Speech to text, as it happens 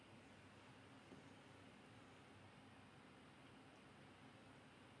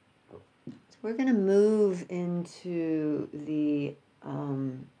We're going to move into the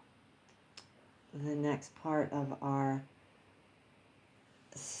next part of our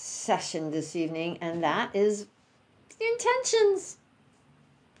session this evening, and that is intentions.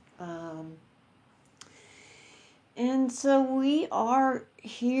 Um, and so we are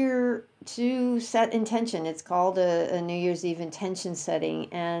here to set intention. It's called a New Year's Eve intention setting,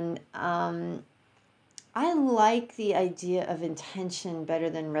 and I like the idea of intention better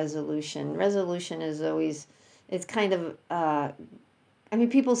than resolution. Resolution is always, it's kind of, I mean,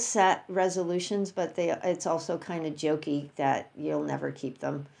 people set resolutions, but it's also kind of jokey that you'll never keep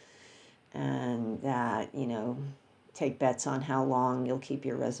them, and that, take bets on how long you'll keep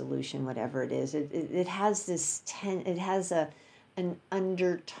your resolution, whatever it is. It has it has an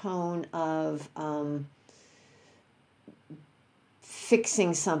undertone of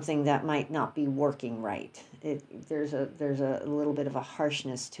fixing something that might not be working right. There's a little bit of a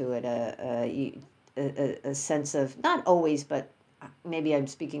harshness to it, a sense of, not always, but maybe I'm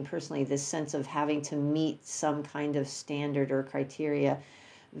speaking personally, this sense of having to meet some kind of standard or criteria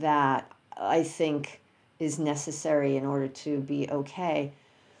that I think is necessary in order to be okay.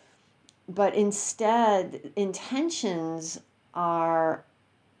 But instead, intentions are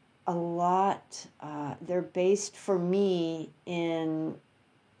a lot, they're based for me in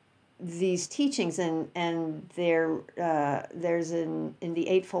these teachings, and there's in the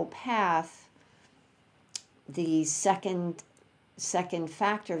Eightfold Path, the second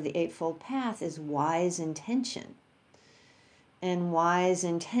factor of the Eightfold Path is wise intention. And wise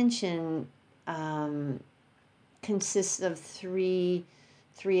intention consists of three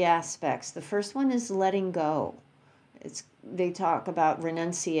aspects. The first one is letting go. They talk about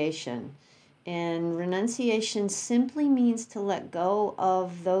renunciation. And renunciation simply means to let go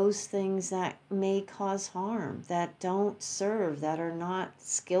of those things that may cause harm, that don't serve, that are not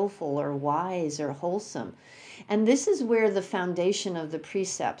skillful or wise or wholesome. And this is where the foundation of the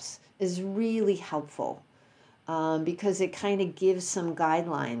precepts is really helpful, because it kind of gives some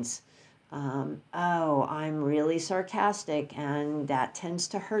guidelines. Oh, I'm really sarcastic, and that tends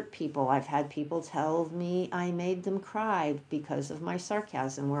to hurt people. I've had people tell me I made them cry because of my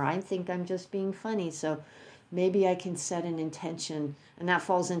sarcasm, where I think I'm just being funny. So maybe I can set an intention, and that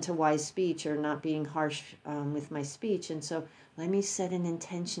falls into wise speech, or not being harsh with my speech. And so let me set an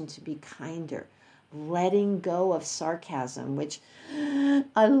intention to be kinder, letting go of sarcasm, which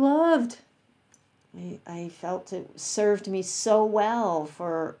I loved. I felt it served me so well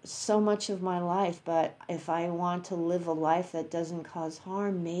for so much of my life, but if I want to live a life that doesn't cause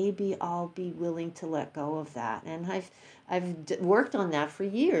harm, maybe I'll be willing to let go of that. And I've worked on that for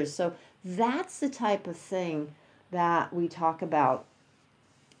years. So that's the type of thing that we talk about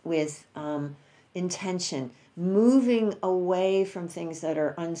with intention, moving away from things that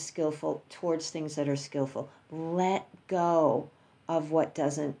are unskillful towards things that are skillful. Let go of what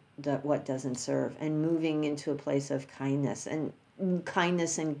doesn't serve, and moving into a place of kindness and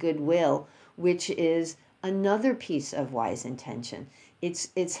goodwill, which is another piece of wise intention.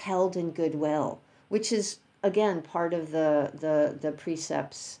 It's held in goodwill, which is again part of the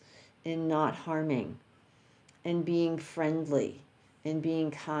precepts in not harming and being friendly and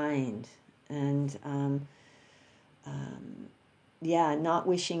being kind, and not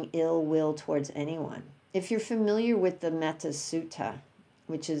wishing ill will towards anyone. If you're familiar with the Metta Sutta,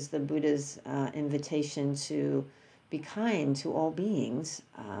 which is the Buddha's invitation to be kind to all beings,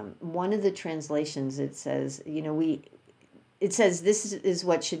 one of the translations, it says, this is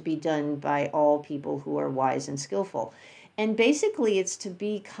what should be done by all people who are wise and skillful. And basically it's to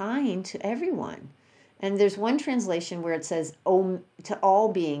be kind to everyone. And there's one translation where it says, to all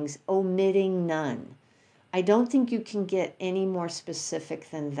beings, omitting none. I don't think you can get any more specific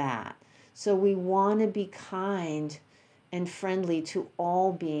than that. So we want to be kind and friendly to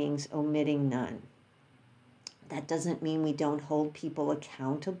all beings, omitting none. That doesn't mean we don't hold people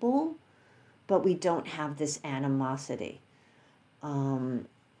accountable, but we don't have this animosity. And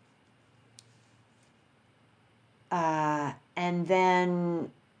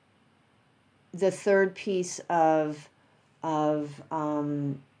then the third piece of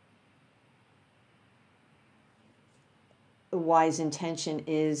wise intention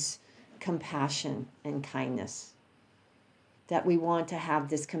is compassion and kindness. That we want to have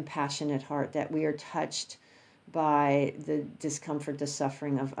this compassionate heart, that we are touched by the discomfort, the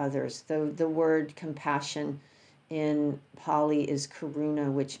suffering of others. The word compassion in Pali is karuna,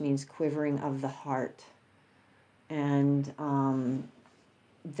 which means quivering of the heart. And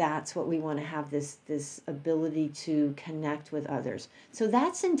that's what we want to have, this ability to connect with others. So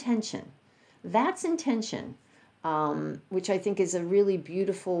that's intention. That's intention. which I think is a really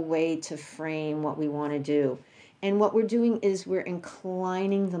beautiful way to frame what we want to do. And what we're doing is we're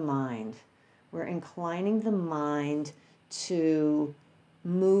inclining the mind. We're inclining the mind to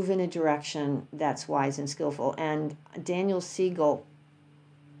move in a direction that's wise and skillful. And Daniel Siegel,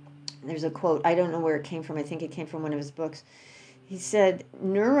 there's a quote, I don't know where it came from. I think it came from one of his books. He said,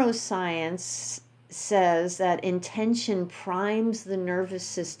 neuroscience says that intention primes the nervous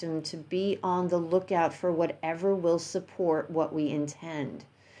system to be on the lookout for whatever will support what we intend.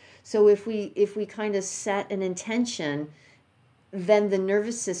 So if we kind of set an intention, then the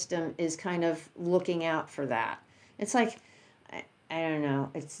nervous system is kind of looking out for that. It's like, I don't know.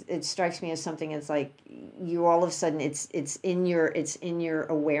 It strikes me as something. It's like you all of a sudden it's in your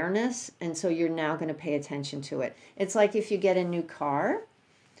awareness, and so you're now going to pay attention to it. It's like if you get a new car,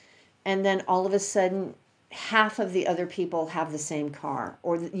 and then all of a sudden half of the other people have the same car,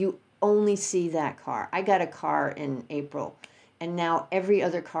 or you only see that car. I got a car in April, and now every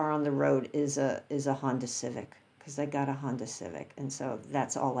other car on the road is a Honda Civic, because I got a Honda Civic, and so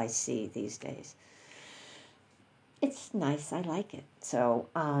that's all I see these days. It's nice. I like it. So,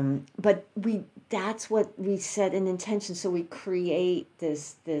 but that's what we set an intention. So we create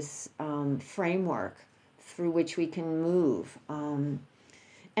this framework through which we can move.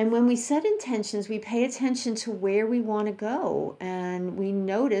 And when we set intentions, we pay attention to where we want to go, and we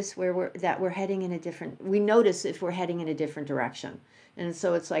notice we notice if we're heading in a different direction. And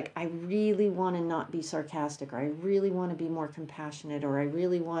so it's like, I really want to not be sarcastic, or I really want to be more compassionate, or I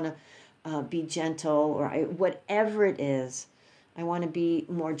really want to be gentle, or whatever it is. I want to be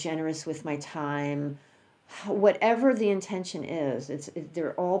more generous with my time. Whatever the intention is,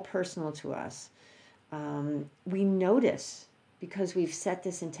 they're all personal to us. We notice, because we've set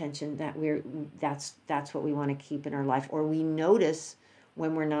this intention, that that's what we want to keep in our life, or we notice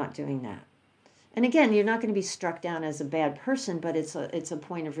when we're not doing that. And again, you're not going to be struck down as a bad person, but it's a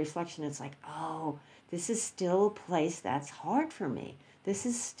point of reflection. It's like, oh, this is still a place that's hard for me. This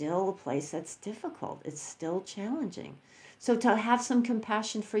is still a place that's difficult. It's still challenging. So to have some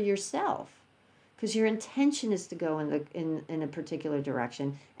compassion for yourself, because your intention is to go in a particular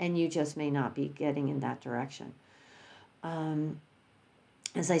direction, and you just may not be getting in that direction.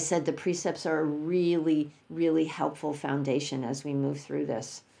 As I said, the precepts are a really, really helpful foundation as we move through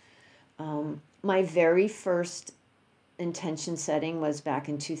this. My very first intention setting was back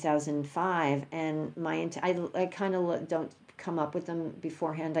in 2005, and I kind of don't come up with them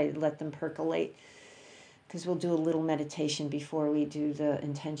beforehand. I let them percolate, because we'll do a little meditation before we do the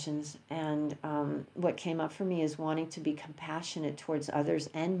intentions. And what came up for me is wanting to be compassionate towards others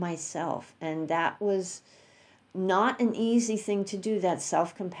and myself, and that was not an easy thing to do, that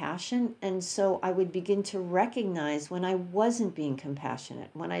self-compassion. And so I would begin to recognize when I wasn't being compassionate,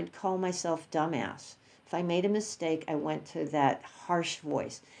 when I'd call myself dumbass. If I made a mistake, I went to that harsh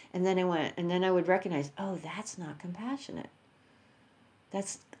voice. And then I would recognize, oh, that's not compassionate.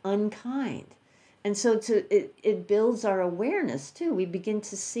 That's unkind. And so it builds our awareness too. We begin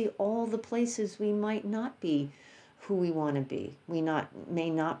to see all the places we might not be who we want to be. We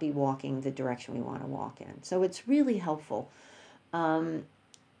may not be walking the direction we want to walk in. So it's really helpful.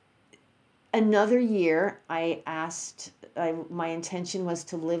 Another year, my intention was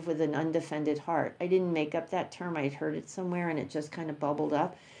to live with an undefended heart. I didn't make up that term. I'd heard it somewhere, and it just kind of bubbled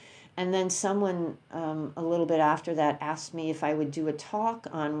up. And then someone a little bit after that asked me if I would do a talk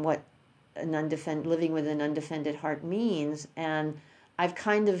on what living with an undefended heart means. And I've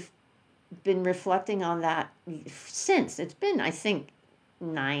kind of been reflecting on that since. It's been, I think,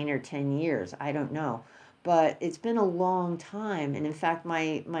 9 or 10 years. I don't know. But it's been a long time. And in fact,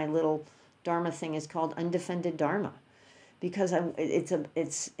 my little Dharma thing is called Undefended Dharma, because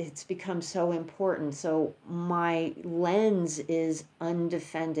it's become so important. So my lens is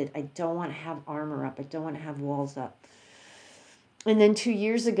undefended. I don't want to have armor up. I don't want to have walls up. And then 2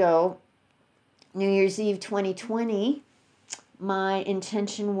 years ago, New Year's Eve 2020, my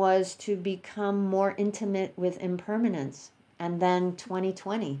intention was to become more intimate with impermanence. And then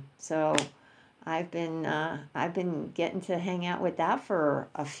 2020. So I've been getting to hang out with that for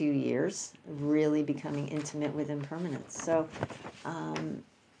a few years, really becoming intimate with impermanence. So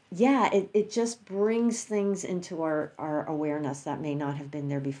it just brings things into our awareness that may not have been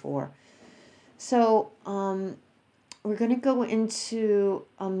there before. So we're going to go into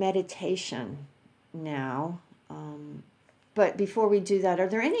a meditation now. But before we do that, are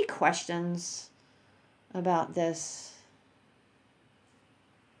there any questions about this?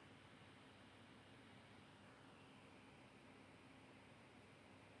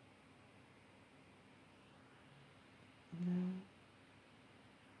 No?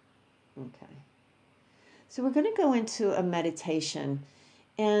 Okay. So we're going to go into a meditation,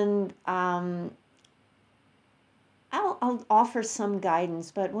 and I'll offer some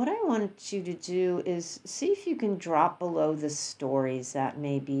guidance, but what I want you to do is see if you can drop below the stories that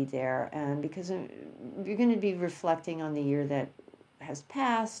may be there. And because you're going to be reflecting on the year that has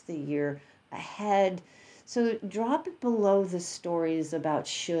passed, the year ahead. So drop it below the stories about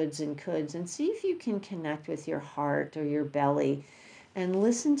shoulds and coulds and see if you can connect with your heart or your belly and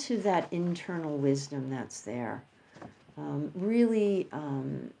listen to that internal wisdom that's there. Really,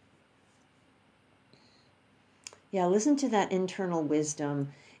 listen to that internal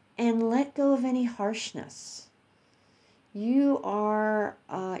wisdom and let go of any harshness. Your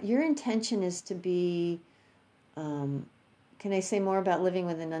intention is to be, can I say more about living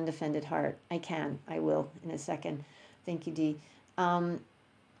with an undefended heart? I will in a second. Thank you, Dee.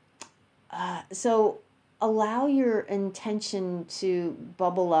 So allow your intention to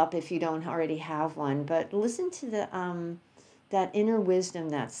bubble up if you don't already have one, but listen to that inner wisdom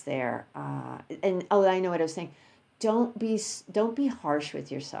that's there. I know what I was saying. Don't be harsh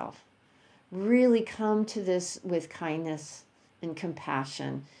with yourself. Really come to this with kindness and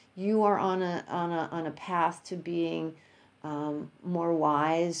compassion. You are on a path to being more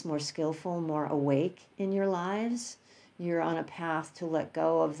wise, more skillful, more awake in your lives. You're on a path to let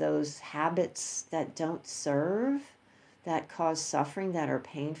go of those habits that don't serve, that cause suffering, that are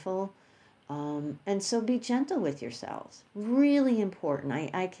painful. And so be gentle with yourselves. Really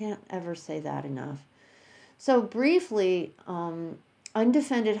important. I can't ever say that enough. So briefly,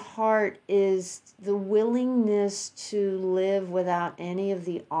 undefended heart is the willingness to live without any of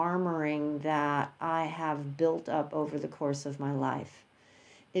the armoring that I have built up over the course of my life.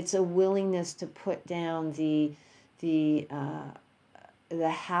 It's a willingness to put down the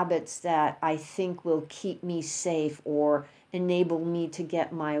habits that I think will keep me safe or enable me to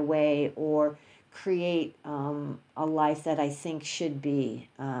get my way or create a life that I think should be.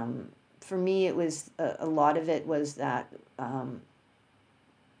 For me, it was a lot of it was that, I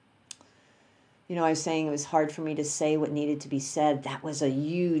was saying it was hard for me to say what needed to be said. That was a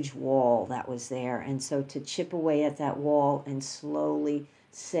huge wall that was there. And so to chip away at that wall and slowly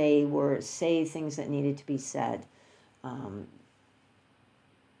say things that needed to be said,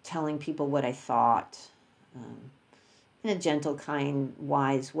 telling people what I thought in a gentle, kind,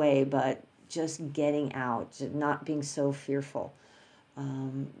 wise way, but just getting out, not being so fearful.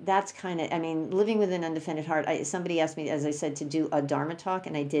 That's kind of, living with an undefended heart. Somebody asked me, as I said, to do a Dharma talk,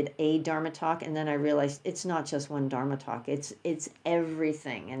 and I did a Dharma talk, and then I realized it's not just one Dharma talk. It's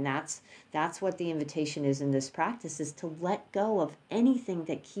everything, and that's what the invitation is in this practice: is to let go of anything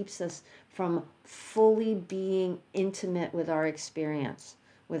that keeps us from fully being intimate with our experience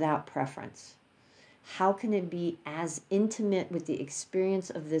without preference. How can it be as intimate with the experience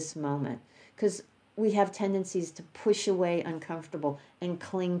of this moment? Because we have tendencies to push away uncomfortable and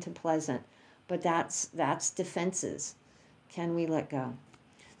cling to pleasant, but that's defenses. Can we let go?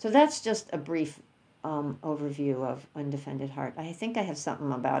 So that's just a brief overview of undefended heart. I think I have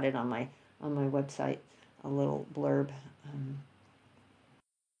something about it on my website, a little blurb.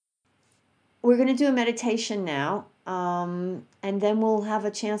 We're going to do a meditation now, and then we'll have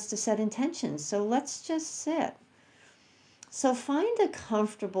a chance to set intentions. So let's just sit. So find a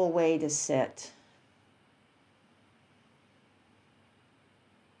comfortable way to sit.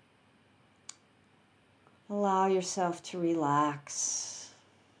 Allow yourself to relax.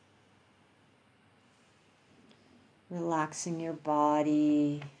 Relaxing your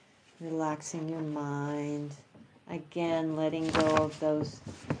body, relaxing your mind. Again, letting go of those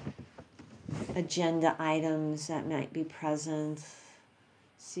agenda items that might be present.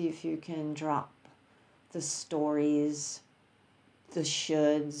 See if you can drop the stories, the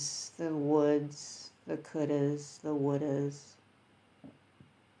shoulds, the woulds, the couldas, the wouldas.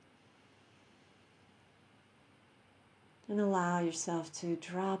 And allow yourself to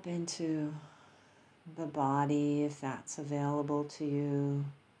drop into the body if that's available to you.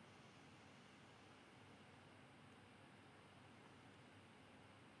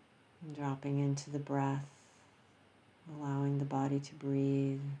 And dropping into the breath, allowing the body to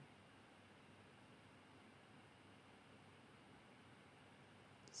breathe.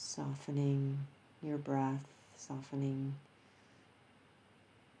 Softening your breath, softening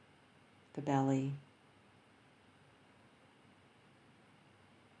the belly.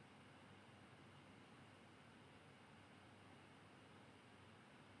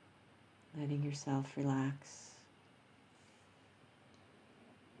 Letting yourself relax.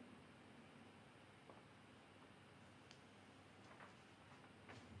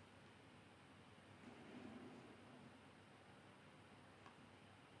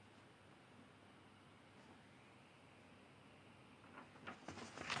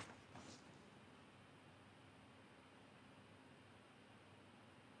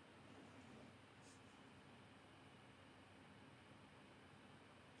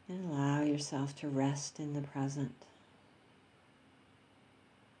 And allow yourself to rest in the present.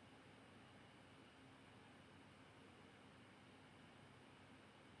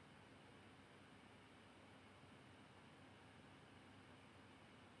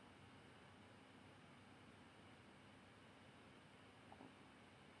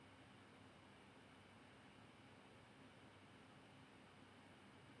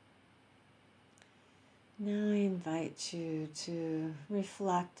 Now I invite you to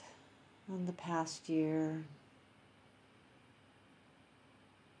reflect on the past year,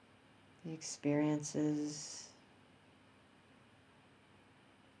 the experiences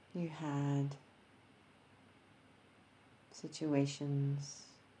you had, situations,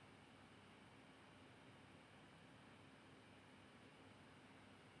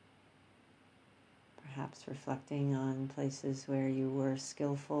 perhaps reflecting on places where you were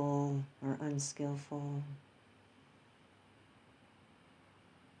skillful or unskillful.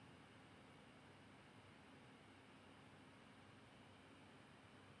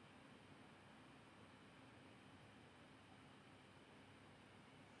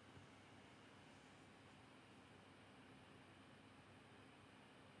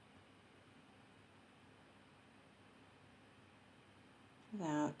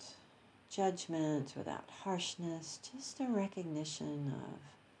 Without judgment, without harshness, just a recognition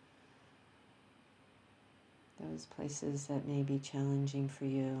of those places that may be challenging for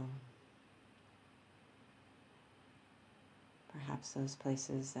you. Perhaps those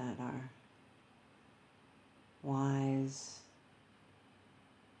places that are wise.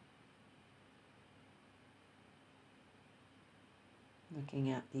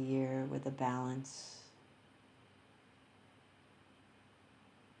 Looking at the year with a balance.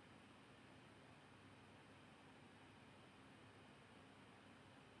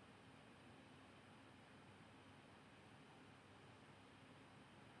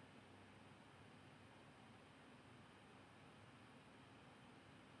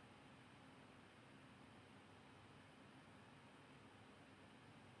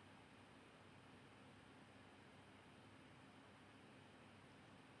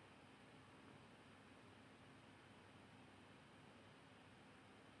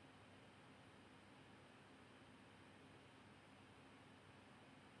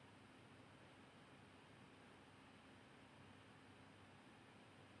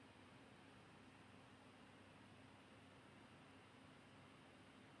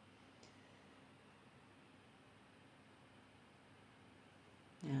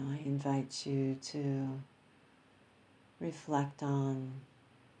 Now I invite you to reflect on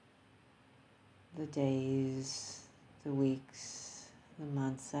the days, the weeks, the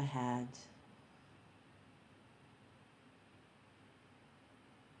months ahead.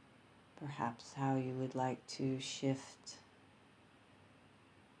 Perhaps how you would like to shift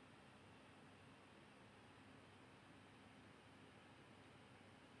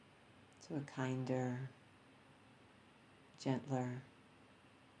to a kinder, gentler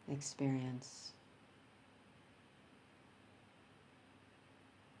experience.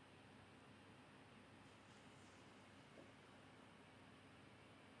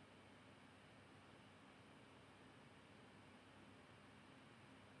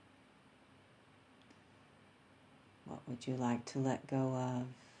 What would you like to let go of?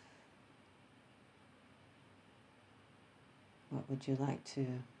 What would you like to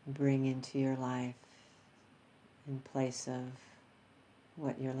bring into your life in place of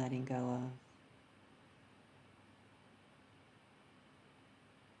what you're letting go of?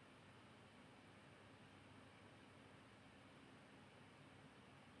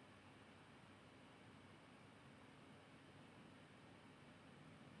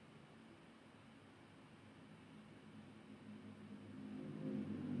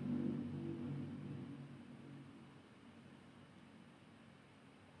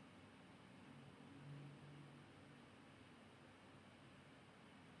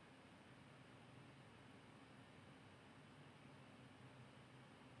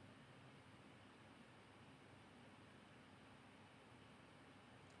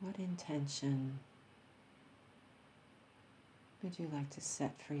 What intention would you like to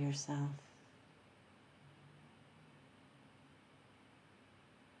set for yourself?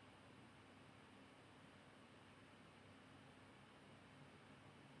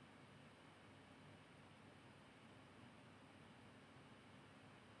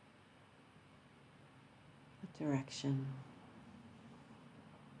 What direction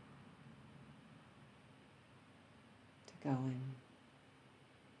to go in?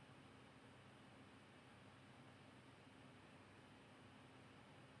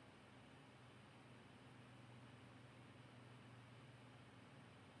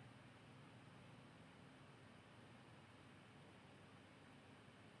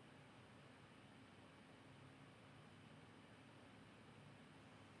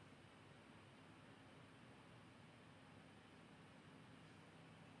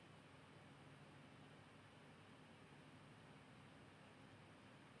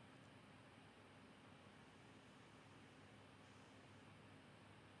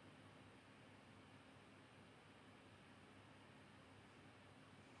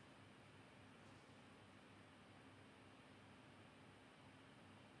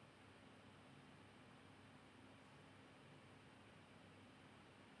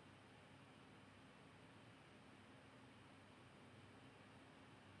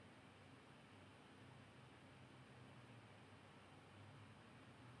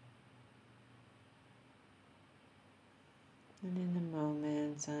 And in a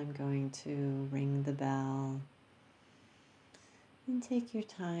moment, I'm going to ring the bell. And take your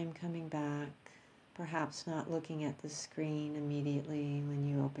time coming back, perhaps not looking at the screen immediately when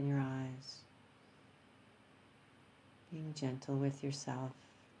you open your eyes. Being gentle with yourself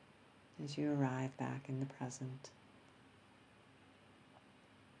as you arrive back in the present.